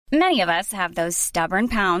Many of us have those stubborn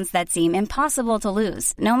pounds that seem impossible to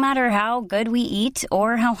lose, no matter how good we eat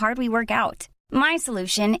or how hard we work out. My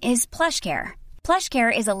solution is PlushCare.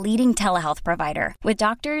 PlushCare is a leading telehealth provider with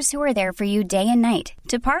doctors who are there for you day and night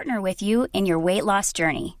to partner with you in your weight loss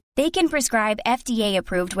journey. They can prescribe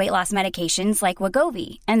FDA-approved weight loss medications like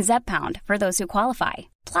Wegovy and Zepbound for those who qualify.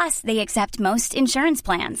 Plus, they accept most insurance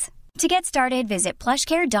plans. To get started, visit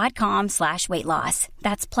plushcare.com/weightloss.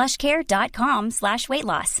 That's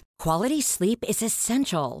plushcare.com/weightloss. Quality sleep is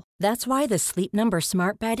essential. That's why the Sleep Number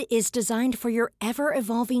Smart Bed is designed for your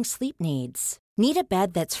ever-evolving sleep needs. Need a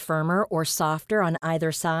bed that's firmer or softer on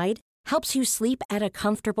either side? Helps you sleep at a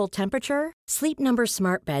comfortable temperature? Sleep Number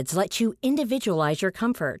Smart Beds let you individualize your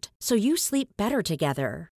comfort so you sleep better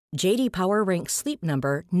together. J.D. Power ranks Sleep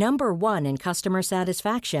Number #1 in customer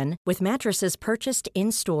satisfaction with mattresses purchased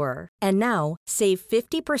in-store. And now, save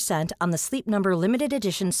 50% on the Sleep Number Limited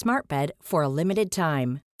Edition Smart Bed for a limited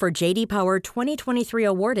time. For J.D. Power 2023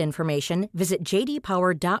 award information, visit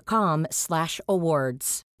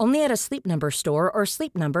jdpower.com/awards. Only at a Sleep Number store or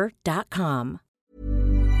sleepnumber.com.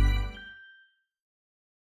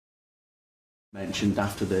 Mentioned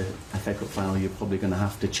after the FA Cup final you're probably going to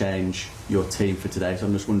have to change your team for today, so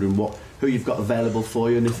I'm just wondering who you've got available for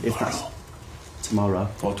you, and if that's tomorrow.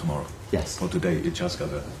 For tomorrow? Yes. For today, it just got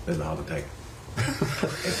a little heart attack.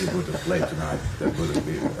 If we would have played tonight, that would have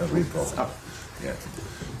been a real problem. Yeah.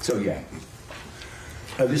 So yeah,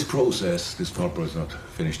 this process, this thought process is not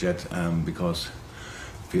finished yet, because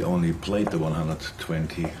we only played the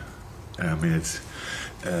 120 minutes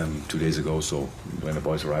 2 days ago, so when the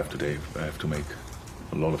boys arrive today, I have to make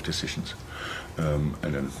a lot of decisions. And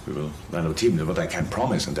then we will line up a team. What I can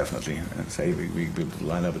promise, and definitely, and say we will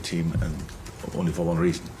line up a team, and only for one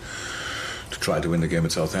reason: to try to win the game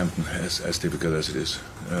at Southampton, as difficult as it is,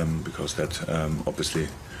 because that obviously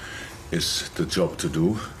is the job to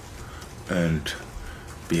do, and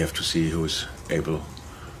we have to see who is able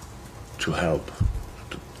to help.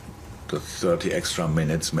 The 30 extra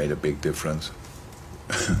minutes made a big difference.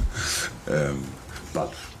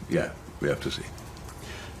 But yeah, we have to see.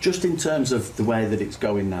 Just in terms of the way that it's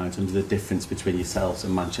going now, in terms of the difference between yourselves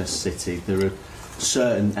and Manchester City, there are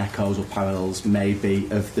certain echoes or parallels maybe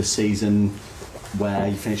of the season where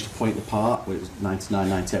you finished a point apart, where it was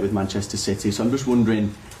 99-98 with Manchester City. So I'm just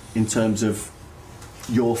wondering, in terms of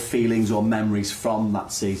your feelings or memories from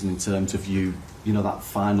that season, in terms of you know, that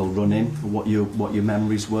final run-in, what your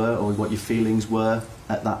memories were or what your feelings were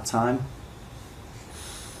at that time.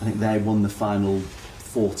 I think they won the final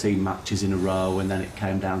 14 matches in a row, and then it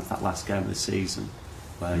came down to that last game of the season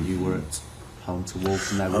where you were at home to Wolves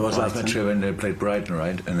and they were I was Brighton. last match when they played Brighton,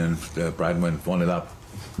 right? And then Brighton went 1-0 up.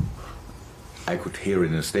 I could hear it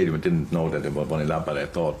in the stadium. I didn't know that they were 1-0 up, but I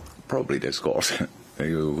thought probably they scored.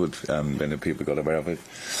 You would, when the people got aware of it.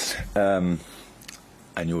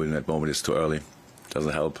 I knew in that moment it's too early.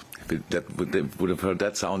 Doesn't help. If they would have heard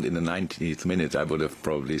that sound in the 90th minute, I would have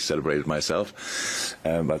probably celebrated myself.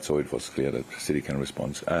 But so it was clear that City can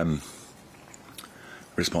respond. And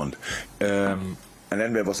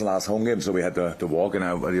then there was the last home game, so we had the walk, and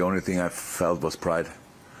the only thing I felt was pride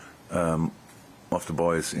of the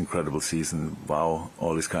boys. Incredible season, wow,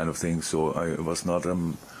 all these kind of things. So it was not a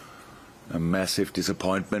massive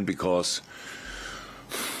disappointment, because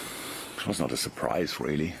it was not a surprise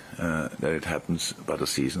really that it happens, but the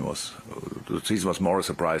season was more a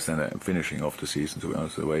surprise than a finishing of the season, to be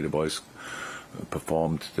honest. The way the boys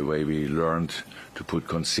performed, the way we learned to put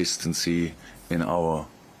consistency in our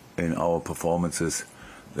performances,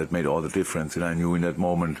 that made all the difference. And I knew in that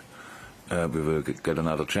moment we will get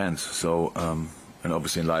another chance. So and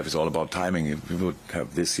obviously in life it's all about timing. If we would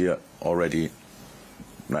have this year already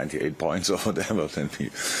 98 points or whatever, then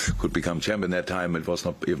we could become champion. That time it was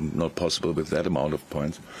not possible with that amount of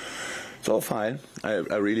points. It's all fine.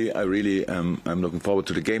 I really I'm looking forward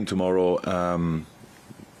to the game tomorrow.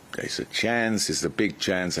 There's a chance, it's a big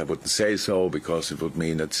chance. I wouldn't say so, because it would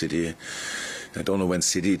mean that City, I don't know when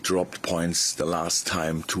City dropped points the last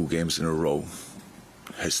time, 2 games in a row,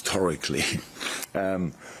 historically.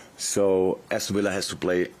 So Aston Villa has to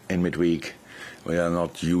play in midweek. We are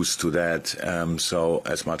not used to that, so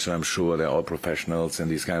as much as I'm sure they're all professionals and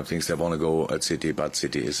these kind of things, they want to go at City, but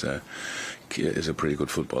City is a pretty good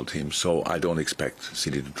football team, so I don't expect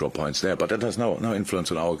City to drop points there, but that has no influence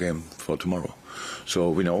on our game for tomorrow. So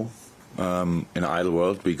we know, in an ideal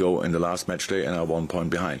world, we go in the last match day and are 1 point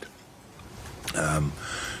behind.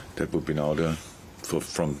 That would be now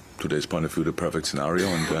from today's point of view, the perfect scenario,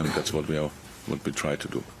 and that's what we try to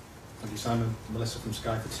do. Thank you, Simon. Melissa from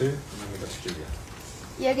Sky for 2, and then we got to Julia.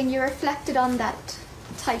 Jürgen, you reflected on that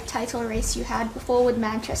tight title race you had before with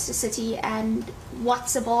Manchester City and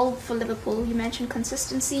what's evolved for Liverpool. You mentioned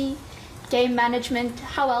consistency, game management.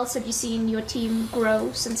 How else have you seen your team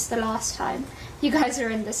grow since the last time you guys are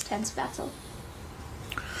in this tense battle?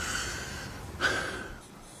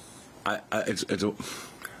 I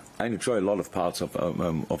enjoy a lot of parts of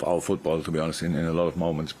our football, to be honest, in a lot of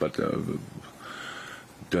moments, but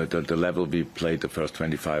the level we played the first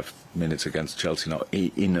 25 minutes against Chelsea now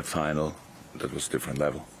in a final, that was a different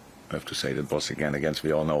level. I have to say that was again against,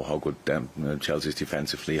 we all know how good Chelsea is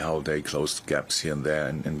defensively, how they closed gaps here and there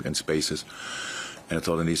and spaces. And I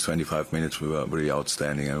thought in these 25 minutes we were really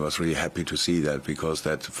outstanding, and I was really happy to see that, because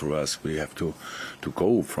that for us, we have to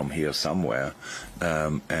go from here somewhere,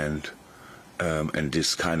 and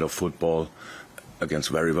this kind of football against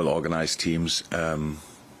very well organized teams,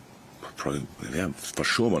 probably, yeah, for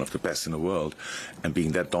sure one of the best in the world, and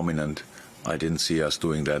being that dominant, I didn't see us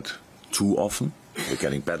doing that too often. We're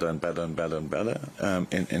getting better and better and better and better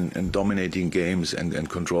in dominating games and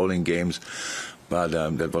controlling games, but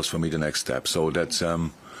that was for me the next step. So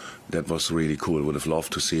that was really cool. Would have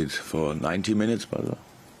loved to see it for 90 minutes, but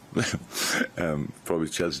probably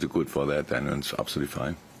Chelsea too good for that, and it's absolutely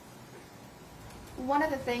fine. One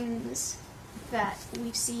of the things that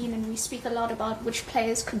we've seen, and we speak a lot about which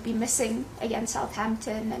players could be missing against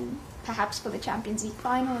Southampton and perhaps for the Champions League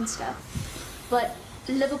final and stuff, but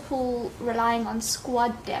Liverpool relying on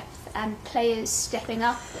squad depth and players stepping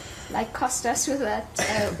up, like cost us with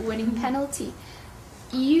that winning penalty.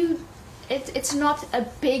 It's not a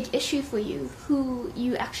big issue for you who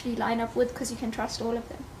you actually line up with, because you can trust all of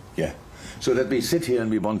them. Yeah. So that we sit here and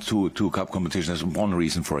we won two cup competitions, there's one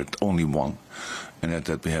reason for it, only one, and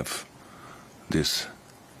that we have this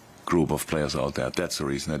group of players out there. That's the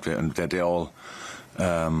reason, that they all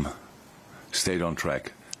stayed on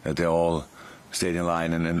track, that they all stayed in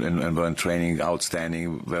line and were in training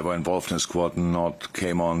outstanding, they were involved in the squad,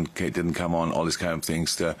 didn't come on, all these kind of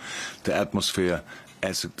things. The atmosphere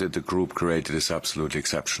as the group created is absolutely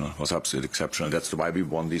exceptional, was absolutely exceptional. That's why we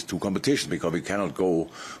won these two competitions, because we cannot go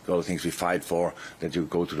with all the things we fight for, that you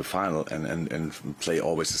go to the final and play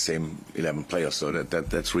always the same 11 players. So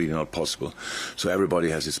that's really not possible. So everybody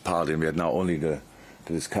has his part, and we had now only the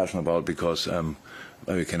discussion about, because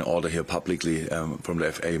we can order here publicly from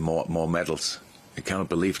the FA more medals. I cannot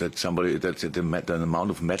believe that the amount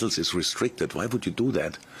of medals is restricted. Why would you do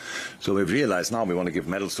that? So we've realized now we want to give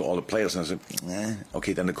medals to all the players, and I said,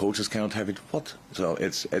 okay, then the coaches cannot have it. What? So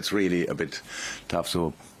it's really a bit tough.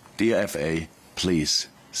 So, dear FA, please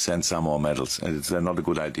send some more medals. It's not a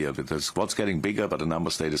good idea, because the squad's getting bigger, but the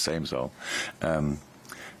numbers stay the same. So.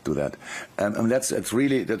 Do that, and that's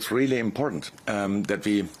really important, that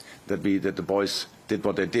the boys did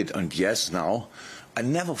what they did. And yes, now I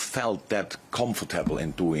never felt that comfortable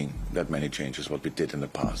in doing that many changes what we did in the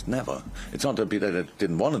past. Never. It's not that I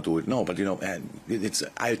didn't want to do it. No, but you know,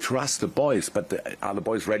 I trust the boys. But are the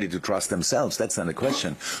boys ready to trust themselves? That's then the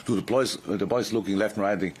question. Do the boys looking left and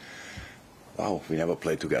right, think, wow, we never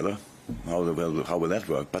played together. How will that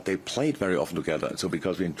work? But they played very often together. So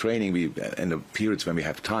because we're in training, in the periods when we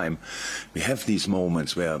have time, we have these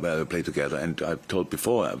moments where we play together. And I've told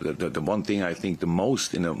before, the one thing I think the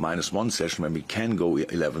most in a -1 session when we can go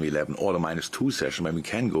 11-11, or the -2 session when we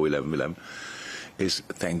can go 11-11, is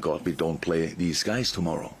thank God we don't play these guys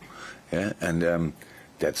tomorrow. Yeah, and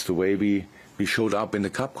that's the way we showed up in the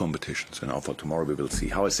cup competitions. And now for tomorrow we will see.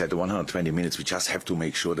 How I said, the 120 minutes, we just have to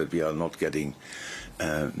make sure that we are not getting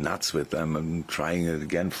nuts with them and trying it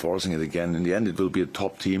again, forcing it again. In the end, it will be a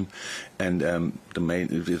top team, and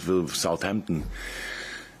it will Southampton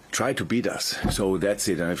try to beat us. So that's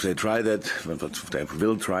it. And if they try that, they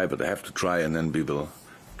will try, but they have to try, and then we will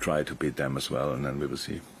try to beat them as well, and then we will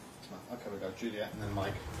see. Okay, we go Juliet and then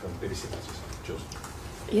Mike from BBC Jules.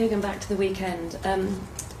 Jürgen, back to the weekend.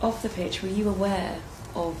 Off the pitch, were you aware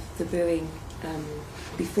of the booing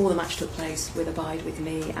before the match took place with Abide With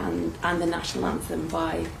Me and the national anthem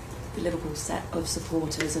by the Liverpool set of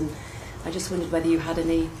supporters? And I just wondered whether you had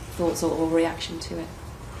any thoughts or reaction to it.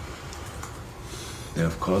 Yeah,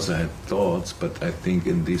 of course I had thoughts, but I think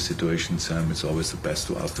in these situations it's always the best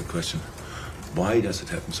to ask the question, why does it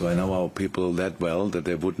happen? So I know our people that well that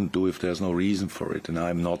they wouldn't do if there's no reason for it. And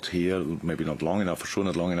I'm not here, maybe not long enough, for sure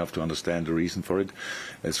not long enough to understand the reason for it.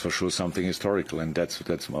 It's for sure something historical, and that's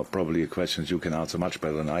probably a question you can answer much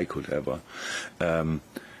better than I could ever.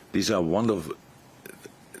 These are wonderful.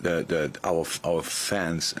 Our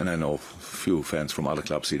fans, and I know few fans from other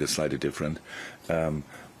clubs see that slightly different,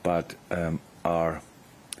 but the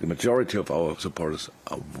majority of our supporters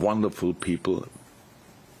are wonderful people,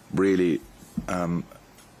 really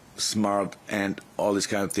smart, and all these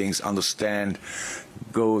kind of things, understand,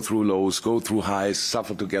 go through lows, go through highs,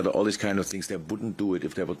 suffer together, all these kind of things. They wouldn't do it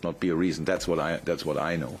if there would not be a reason. That's what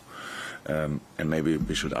I know. And maybe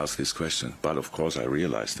we should ask this question. But of course I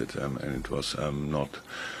realized it, and it was not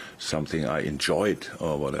something I enjoyed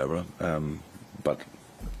or whatever. But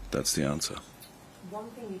that's the answer. One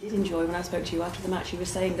thing you did enjoy when I spoke to you after the match, you were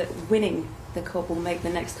saying that winning the cup will make the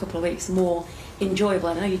next couple of weeks more enjoyable.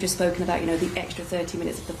 I know you've just spoken about, the extra 30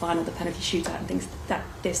 minutes of the final, the penalty shootout and things, that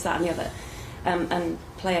and the other, and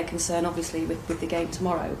player concern obviously with the game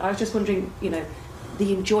tomorrow. I was just wondering,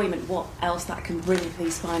 the enjoyment, what else that can bring for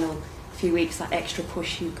these final few weeks, that extra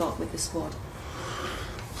push you've got with the squad.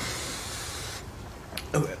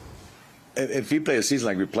 If we play a season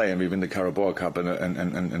like we play and we win the Carabao Cup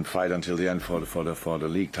and fight until the end for the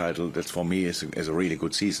league title, that for me is a really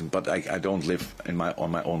good season. But I don't live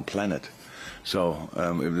on my own planet, so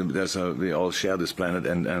we all share this planet,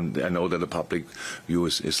 and I know that the public view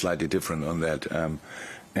is slightly different on that.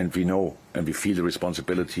 And we know and we feel the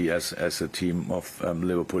responsibility as a team of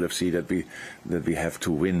Liverpool FC that we have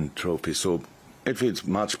to win trophies. So it feels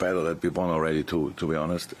much better that we won already, to be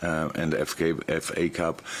honest. And the FA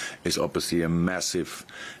Cup is obviously a massive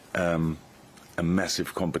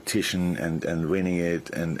competition, and winning it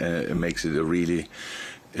and it makes it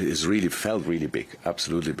it's really felt really big,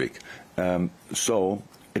 absolutely big. So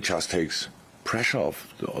it just takes pressure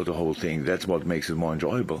off the whole thing. That's what makes it more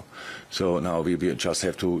enjoyable. So now we just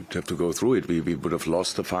have to go through it. We would have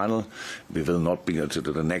lost the final. We will not be to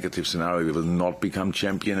the negative scenario. We will not become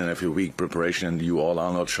champion. And after a week preparation, and you all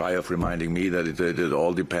are not shy of reminding me that it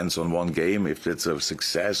all depends on one game, if it's a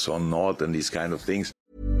success or not, and these kind of things.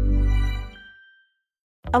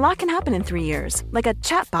 A lot can happen in 3 years, like a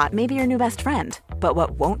chatbot may be your new best friend. But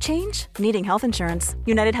what won't change? Needing health insurance.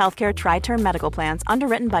 United Healthcare Tri-Term Medical Plans,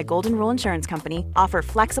 underwritten by Golden Rule Insurance Company, offer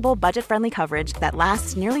flexible, budget-friendly coverage that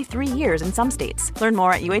lasts nearly 3 years in some states. Learn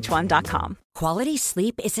more at uh1.com. Quality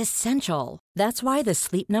sleep is essential. That's why the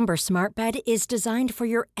Sleep Number Smart Bed is designed for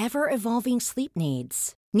your ever-evolving sleep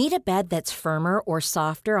needs. Need a bed that's firmer or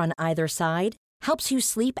softer on either side? Helps you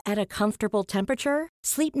sleep at a comfortable temperature?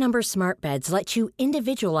 Sleep Number Smart Beds let you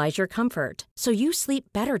individualize your comfort, so you sleep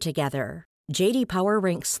better together. J.D. Power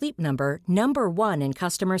ranks Sleep Number #1 in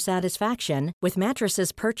customer satisfaction with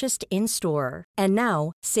mattresses purchased in-store. And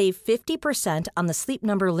now, save 50% on the Sleep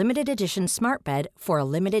Number Limited Edition Smart Bed for a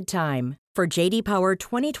limited time. For J.D. Power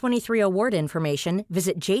 2023 award information,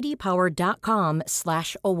 visit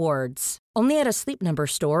jdpower.com/awards. Only at a Sleep Number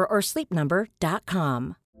store or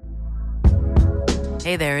sleepnumber.com.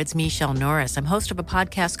 Hey there, it's Michelle Norris. I'm host of a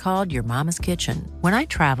podcast called Your Mama's Kitchen. When I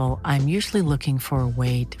travel, I'm usually looking for a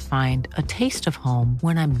way to find a taste of home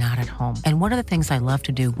when I'm not at home. And one of the things I love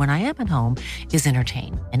to do when I am at home is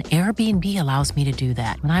entertain. And Airbnb allows me to do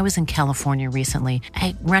that. When I was in California recently,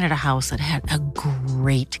 I rented a house that had a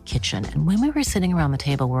great kitchen. And when we were sitting around the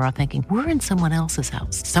table, we were all thinking, we're in someone else's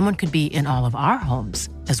house. Someone could be in all of our homes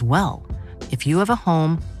as well. If you have a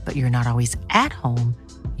home, but you're not always at home,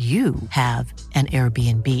 you have an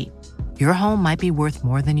Airbnb. Your home might be worth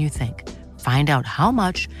more than you think. Find out how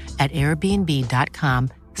much at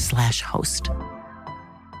airbnb.com/host.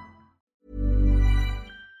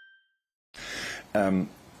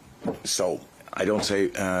 So I don't say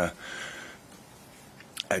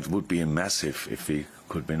it would be massive if we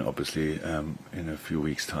could win, obviously, in a few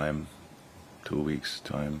weeks' time, 2 weeks'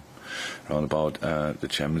 time, around about the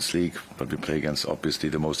Champions League. But we play against, obviously,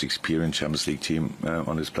 the most experienced Champions League team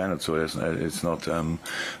on this planet. So it's not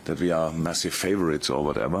that we are massive favorites or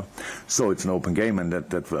whatever. So it's an open game, and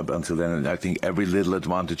that until then, I think every little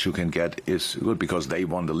advantage you can get is good, because they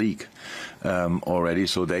won the league already.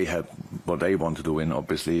 So they have what they wanted to win,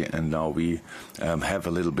 obviously, and now we have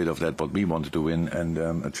a little bit of that what we wanted to win, and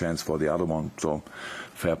a chance for the other one. So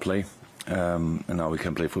fair play. And now we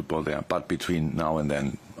can play football there. But between now and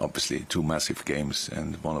then, obviously, 2 massive games,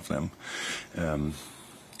 and one of them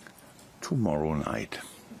tomorrow night.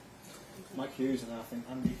 Mike Hughes and I think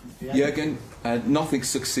Andy from Jürgen, nothing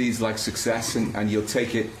succeeds like success, and you'll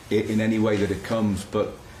take it in any way that it comes.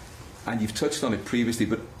 And you've touched on it previously,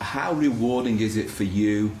 but how rewarding is it for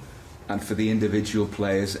you and for the individual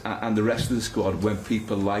players and the rest of the squad when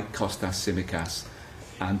people like Kostas Tsimikas,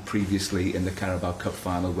 and previously in the Carabao Cup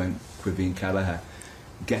final when Quivin Kelleher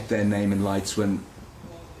get their name in lights, when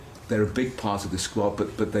they're a big part of the squad,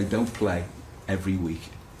 but they don't play every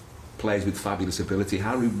week? Players with fabulous ability.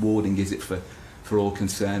 How rewarding is it for all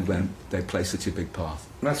concerned when they play such a big part?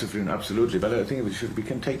 Massively, absolutely. But I think we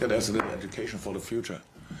can take that as an education for the future.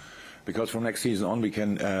 because from next season on we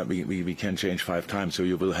can change 5 times, so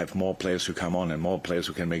you will have more players who come on and more players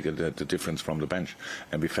who can make the difference from the bench.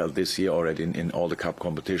 And we felt this year already in all the cup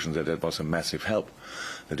competitions that was a massive help,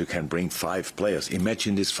 that you can bring 5 players.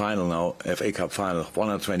 Imagine this final now, FA Cup final,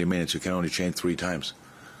 120 minutes, you can only change 3 times.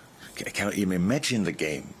 I cannot even imagine the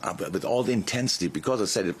game with all the intensity, because I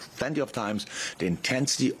said it plenty of times, the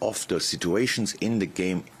intensity of the situations in the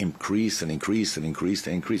game increased and increased and increased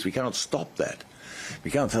and increased. We cannot stop that.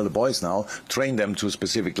 We cannot tell the boys now, train them to a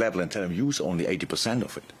specific level and tell them use only 80%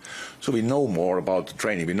 of it. So we know more about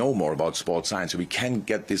training, we know more about sports science, so we can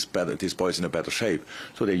get these boys in a better shape.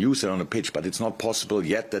 So they use it on the pitch, but it's not possible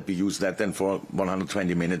yet that we use that then for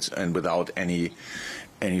 120 minutes and without any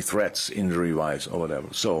threats, injury-wise or whatever.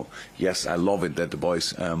 So, yes, I love it that the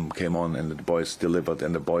boys came on and the boys delivered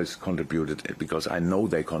and the boys contributed, because I know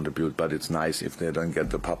they contribute, but it's nice if they don't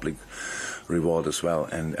get the public reward as well.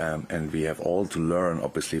 And we have all to learn,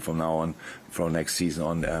 obviously, from now on, from next season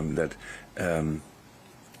on, that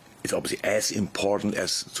it's obviously as important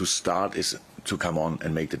as to start is to come on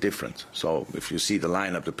and make the difference. So if you see the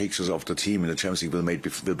lineup, the pictures of the team in the Champions League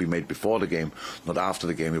will be made before the game, not after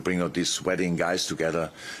the game. You bring out these sweating guys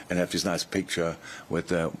together and have this nice picture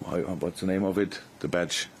with what's the name of it, the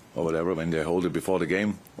badge or whatever, when they hold it before the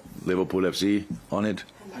game, Liverpool FC on it.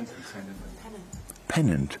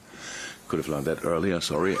 Pennant. Could have learned that earlier,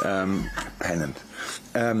 sorry. Pennant.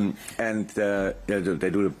 They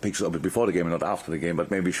do the pictures of it before the game and not after the game, but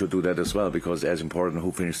maybe we should do that as well, because it's as important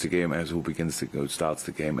who finishes the game as who starts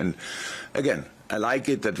the game. And again, I like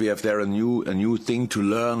it that we have there a new thing to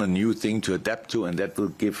learn, a new thing to adapt to, and that will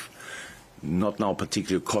give, not now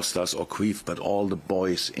particularly Costas or Queef, but all the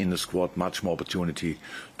boys in the squad much more opportunity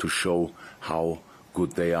to show how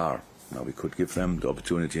good they are. Now we could give them the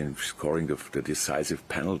opportunity in scoring the decisive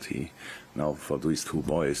penalty now for these 2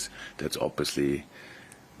 boys. That's obviously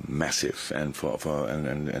massive, and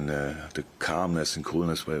the calmness and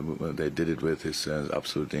coolness where they did it with is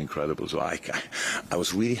absolutely incredible. So I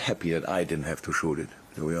was really happy that I didn't have to shoot it.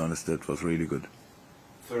 To be honest, that was really good.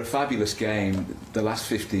 For a fabulous game, the last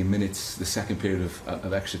 15 minutes, the second period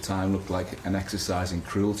of extra time looked like an exercise in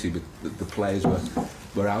cruelty, but the players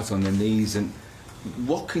were out on their knees. And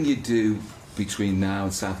what can you do between now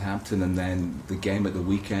and Southampton and then the game at the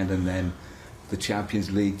weekend and then the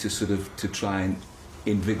Champions League to try and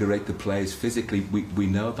invigorate the players physically? We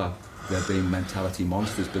know about there being mentality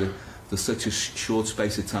monsters, but there's such a short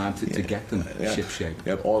space of time to get them ship-shape.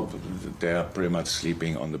 Yeah, they're pretty much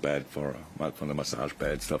sleeping on the bed from the massage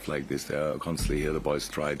bed, stuff like this. They're constantly here. The boys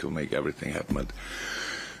try to make everything happen. But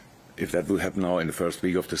if that would happen now in the first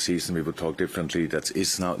week of the season, we would talk differently. This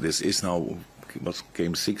is now what's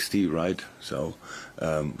game 60, right? So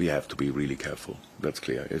we have to be really careful. That's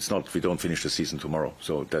clear. It's not, we don't finish the season tomorrow,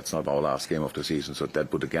 so that's not our last game of the season. So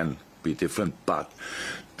that would again be different. But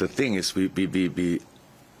the thing is, we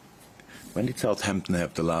when did Southampton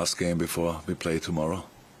have the last game before we play tomorrow?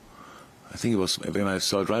 I think it was, when I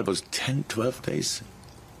saw it right, it was 10, 12 days.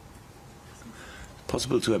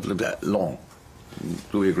 Possible to have that long.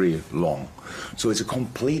 Do we agree? Long. So it's a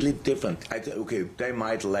completely different. Okay, they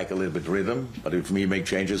might lack a little bit rhythm, but if we make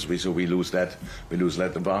changes, we lose that. We lose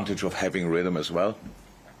that advantage of having rhythm as well.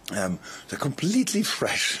 They're completely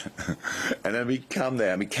fresh, and then we come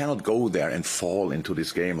there, and we cannot go there and fall into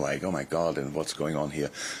this game like, oh my God, and what's going on here?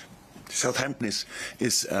 Southampton is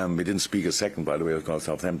we didn't speak a second, by the way, about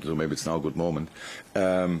Southampton, so maybe it's now a good moment.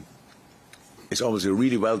 It's always a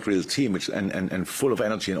really well-drilled team, and full of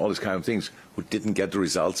energy and all these kind of things, who didn't get the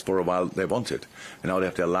results for a while they wanted. And now they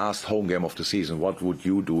have their last home game of the season. What would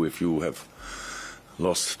you do if you have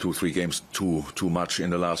lost 2-3 games too much in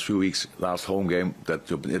the last few weeks? Last home game, that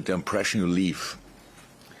the impression you leave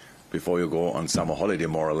before you go on summer holiday,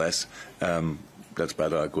 more or less, that's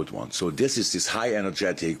better a good one. So this is this high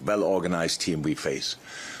energetic, well-organized team we face.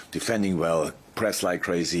 Defending well, press like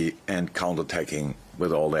crazy, and counter-attacking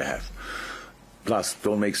with all they have. Plus,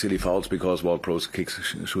 don't make silly fouls, because Ward-Prowse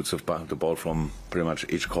shoots the ball from pretty much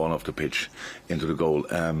each corner of the pitch into the goal.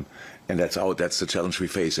 And that's the challenge we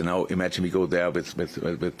face. And now imagine we go there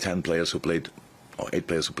with 10 players who played, or 8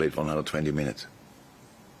 players who played 120 minutes.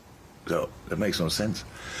 So that makes no sense.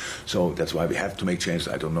 So that's why we have to make changes.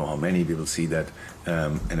 I don't know how many, we will see that.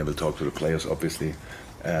 And I will talk to the players, obviously.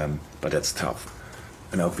 But that's tough.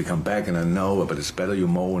 And now if we come back, and I know, but it's better you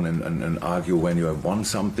moan and argue when you have won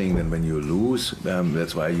something than when you lose.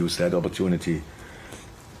 That's why I use that opportunity.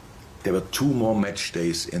 There were 2 more match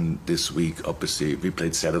days in this week, obviously. We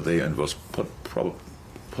played Saturday and was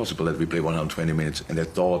possible that we play 120 minutes, and they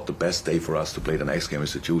thought the best day for us to play the next game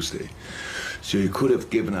is the Tuesday. So you could have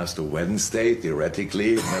given us the Wednesday,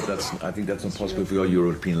 theoretically, but I think that's not possible for your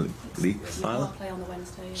European League final. You can't play on the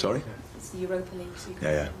Wednesday. Sorry? It's the Europa League, so you can't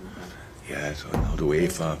Yeah. play on that. Yeah, so I know the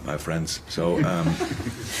UEFA, my friends. So,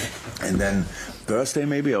 and then Thursday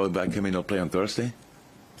maybe, or can we not play on Thursday?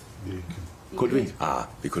 Could we?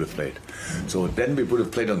 We could have played. So then we would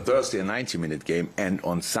have played on Thursday a 90-minute game, and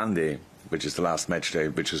on Sunday, which is the last match day,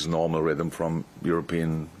 which is normal rhythm from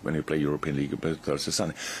European, when you play European League, Thursday,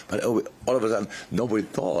 Sunday. But all of a sudden, nobody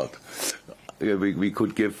thought we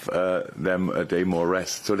could give them a day more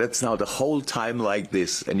rest. So that's now the whole time like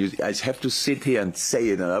this. And I have to sit here and say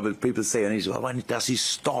it, and other people say, and he says, well, when does he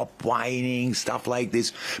stop whining, stuff like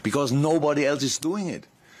this? Because nobody else is doing it.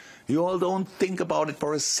 You all don't think about it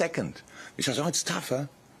for a second. He says, oh, it's tough, huh?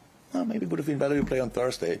 Well, maybe it would have been better to play on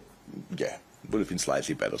Thursday. Yeah, it would have been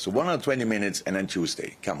slightly better. So 120 minutes and then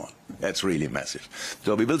Tuesday. Come on. That's really massive.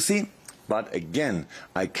 So we will see. But again,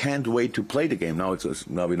 I can't wait to play the game. Now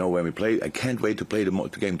we know where we play. I can't wait to play the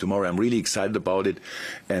game tomorrow. I'm really excited about it.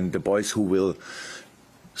 And the boys who will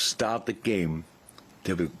start the game,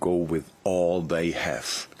 they will go with all they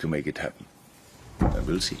have to make it happen. And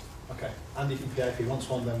we'll see. Okay. Andy from PA, if he wants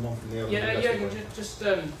one, then one from the other. Just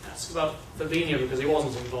ask about Fabinho, because he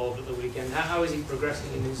wasn't involved at the weekend. How is he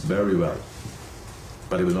progressing in his... Very well.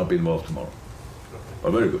 But he will not be involved tomorrow. Okay.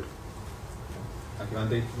 But very good. Thank you,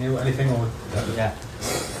 Andy. Neil, anything? Or... Yeah.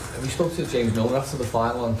 We spoke to James Milner after the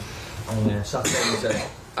final on Saturday, and he said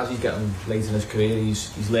as he's getting late in his career,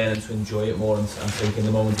 he's learning to enjoy it more and take in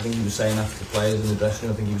the moment. I think he was saying after the players in the dressing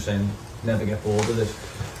room, I think he was saying never get bored of it.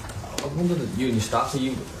 I wonder that you and your staff, are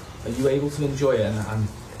you able to enjoy it, and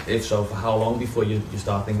if so, for how long before you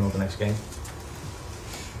start thinking about the next game?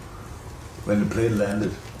 When the plane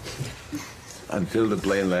landed. Until the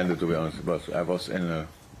plane landed, to be honest, I was in a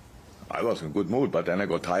good mood, but then I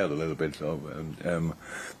got tired a little bit. So,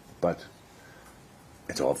 but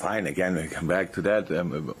it's all fine. Again, we come back to that.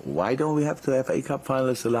 Why don't we have the FA Cup final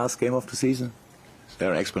as the last game of the season? Is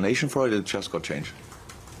there an explanation for it? It just got changed.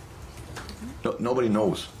 No, nobody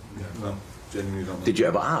knows. Yeah, no, genuinely don't know. Did you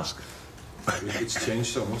ever ask? It's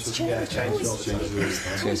changed so much. It's changed.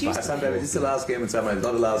 Sometimes it's the last game, and sometimes it's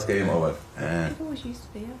not the last game, or what? It always used to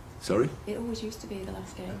be, yeah. Sorry? It always used to be the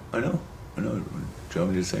last game. I know.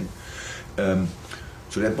 Germany is the same.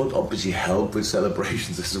 So that would obviously help with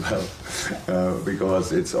celebrations as well,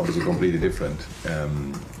 because it's obviously completely different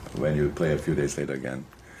when you play a few days later again.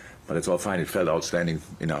 But it's all fine. It felt outstanding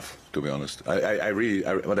enough, to be honest. What I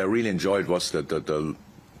really enjoyed was the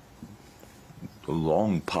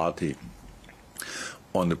long party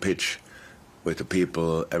on the pitch with the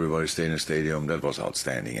people, everybody staying in the stadium. That was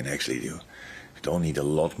outstanding. And actually, you don't need a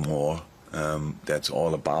lot more. That's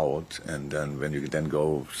all about. And then when you then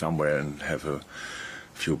go somewhere and have a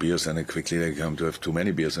few beers, and then quickly they come to have too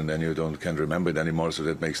many beers, and then you can't remember it anymore. So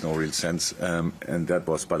that makes no real sense. And that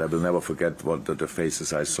was. But I will never forget what the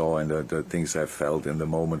faces I saw and the things I felt in the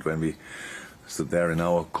moment when we stood there in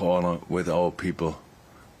our corner with our people.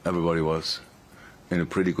 Everybody was in a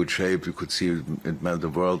pretty good shape. You could see it meant the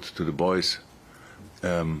world to the boys.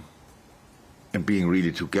 And being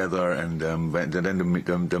really together, and then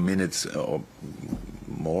the minutes or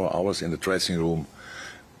more hours in the dressing room,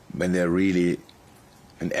 when they're really,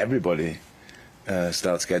 and everybody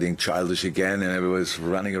starts getting childish again, and everybody's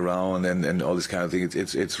running around and all this kind of thing.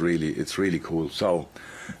 It's really cool. So,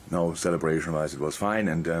 no, celebration-wise, it was fine.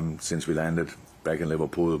 And since we landed back in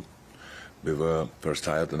Liverpool, we were first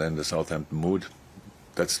tired and then the Southampton mood.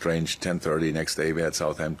 That's strange. 10:30 next day we had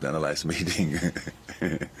Southampton analyst meeting,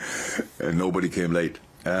 and nobody came late.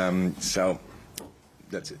 So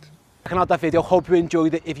that's it. Checking out that video, hope you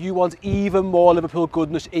enjoyed it. If you want even more Liverpool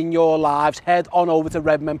goodness in your lives, head on over to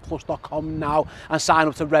redmenplus.com now and sign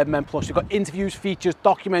up to Redmen Plus. We've got interviews, features,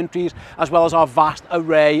 documentaries, as well as our vast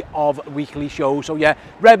array of weekly shows. So yeah,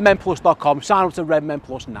 redmenplus.com, sign up to Redmen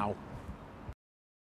Plus now.